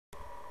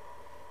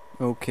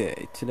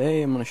Okay,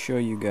 today I'm going to show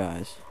you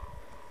guys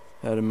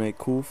how to make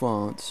cool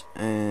fonts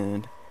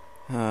and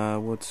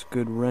what's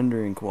good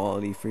rendering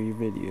quality for your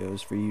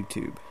videos for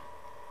YouTube.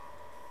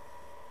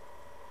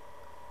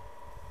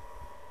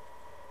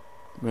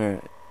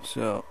 Alright,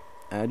 so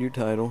add your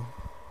title,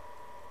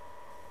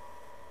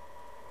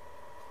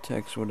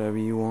 text whatever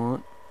you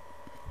want,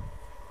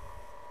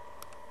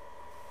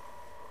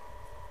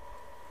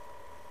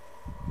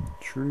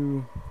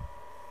 true,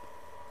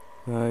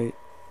 right,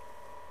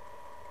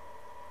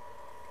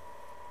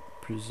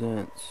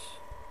 presents.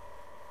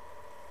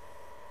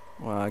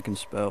 Wow, I can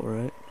spell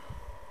right.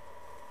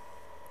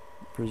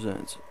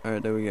 Presents.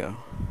 Alright, there we go.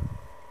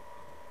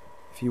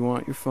 If you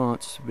want your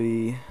fonts to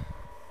be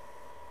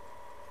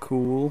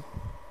cool,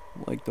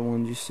 like the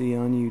ones you see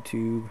on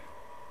YouTube,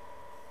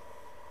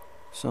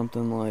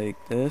 something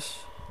like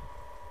this.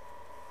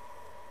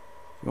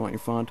 You want your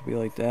font to be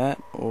like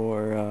that,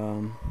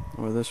 or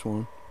this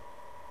one.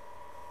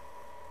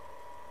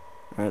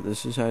 Alright,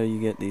 this is how you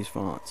get these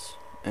fonts,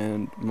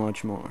 and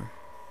much more.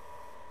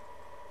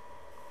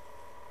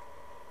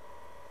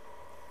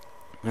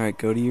 Alright,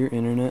 go to your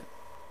internet.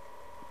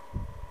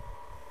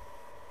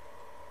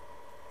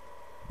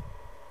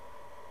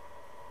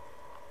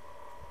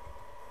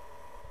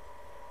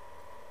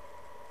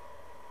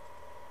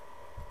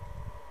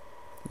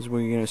 This is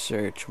where you're going to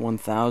search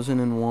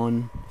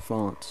 1001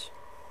 fonts.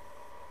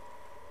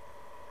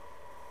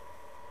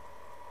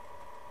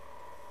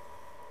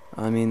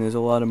 I mean, there's a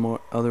lot of more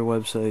other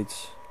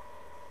websites,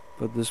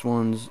 but this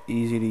one's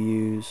easy to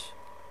use,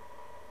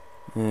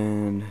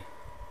 and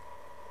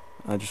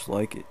I just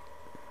like it.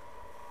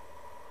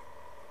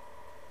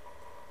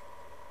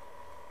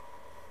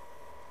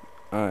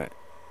 Alright,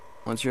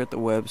 once you're at the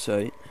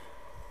website,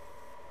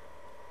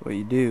 what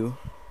you do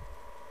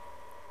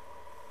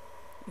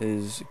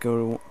is go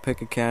to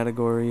pick a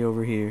category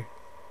over here.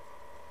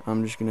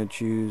 I'm just going to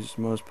choose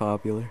most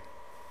popular.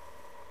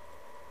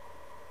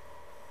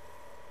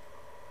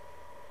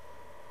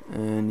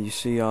 And you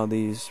see all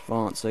these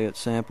fonts, they got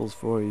samples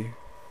for you.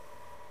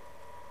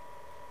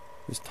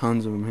 There's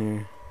tons of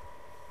them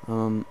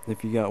here.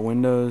 If you got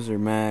Windows or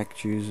Mac,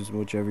 choose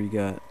whichever you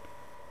got.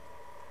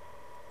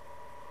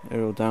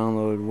 It'll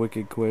download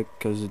wicked quick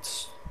because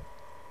it's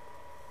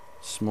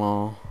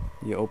small.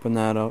 You open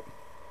that up.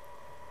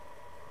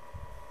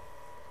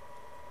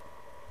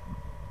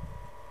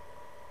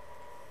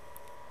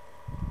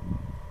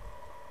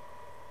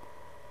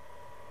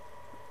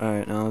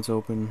 Alright, now let's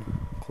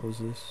close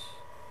this.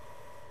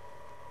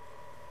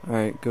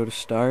 Alright, go to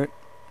Start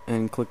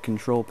and click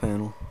Control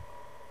Panel.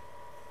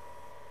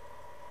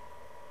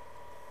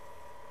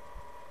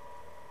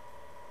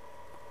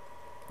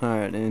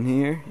 Alright, in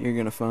here you're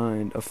going to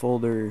find a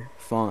folder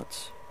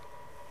fonts.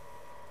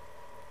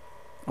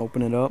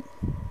 Open it up.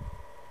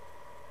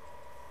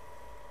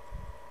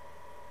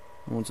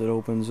 Once it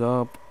opens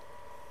up,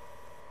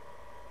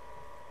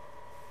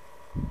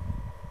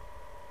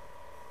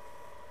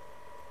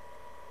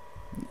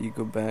 you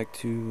go back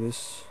to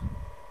this.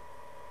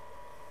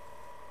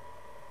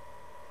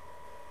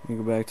 You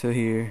go back to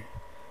here.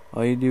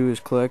 All you do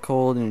is click,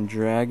 hold, and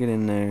drag it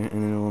in there,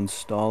 and it'll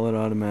install it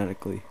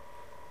automatically.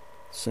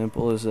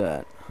 Simple as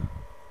that.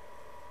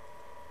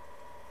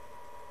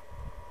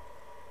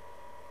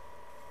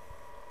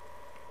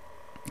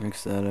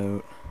 X that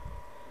out.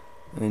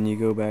 Then you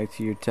go back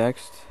to your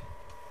text.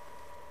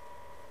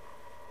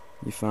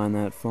 You find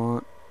that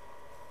font.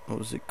 What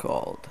was it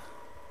called?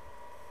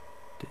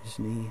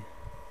 Disney.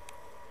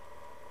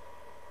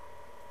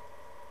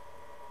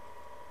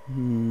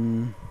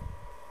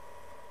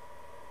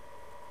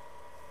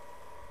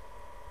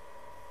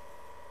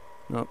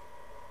 Nope.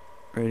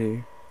 Right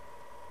here.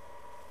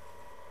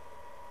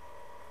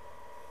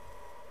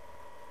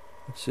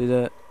 See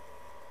that?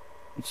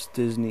 It's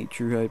Disney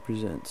True Height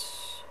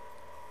Presents.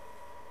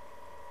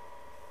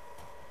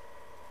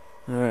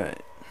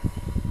 Alright.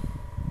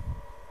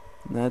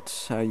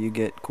 That's how you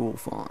get cool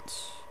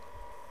fonts.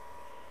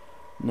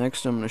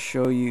 Next I'm going to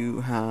show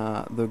you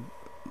how the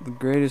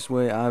greatest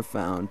way I've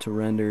found to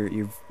render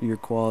your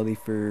quality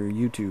for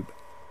YouTube.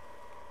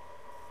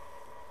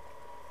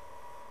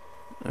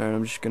 Alright,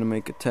 I'm just going to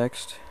make a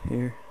text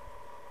here.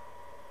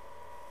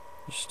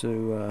 Just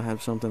to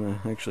have something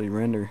to actually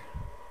render.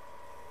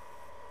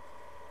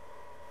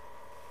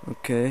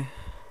 Okay.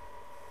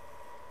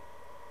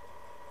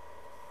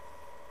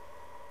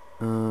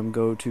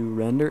 Go to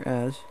render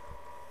as.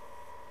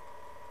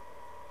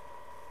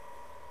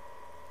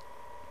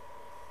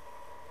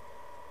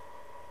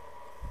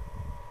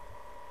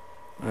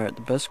 Alright,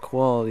 the best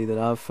quality that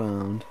I've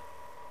found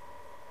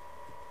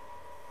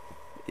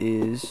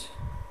is,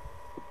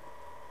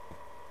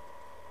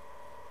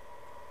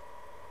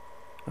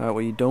 alright,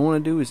 what you don't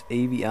want to do is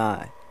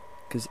AVI,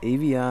 because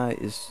AVI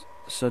is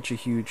such a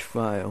huge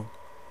file.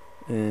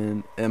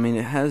 And I mean,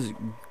 it has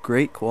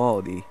great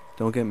quality,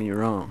 don't get me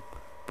wrong,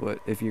 but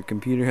if your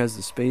computer has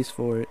the space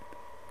for it,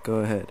 go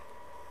ahead.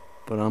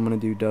 But I'm going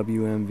to do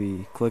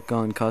WMV. Click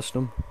on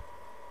custom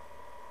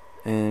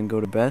and go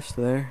to best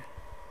there,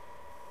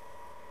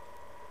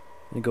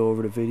 and go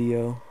over to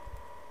video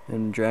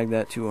and drag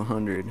that to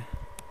 100.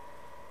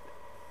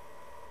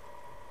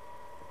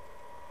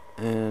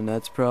 And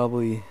that's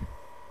probably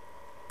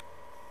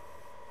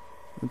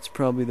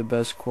the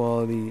best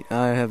quality.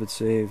 I have it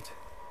saved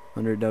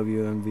under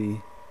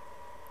WMV,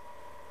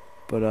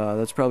 but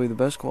that's probably the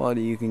best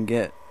quality you can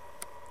get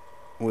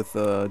with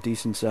a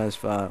decent sized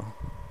file.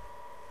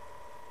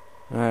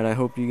 Alright, I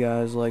hope you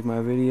guys like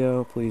my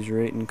video. Please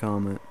rate and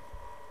comment.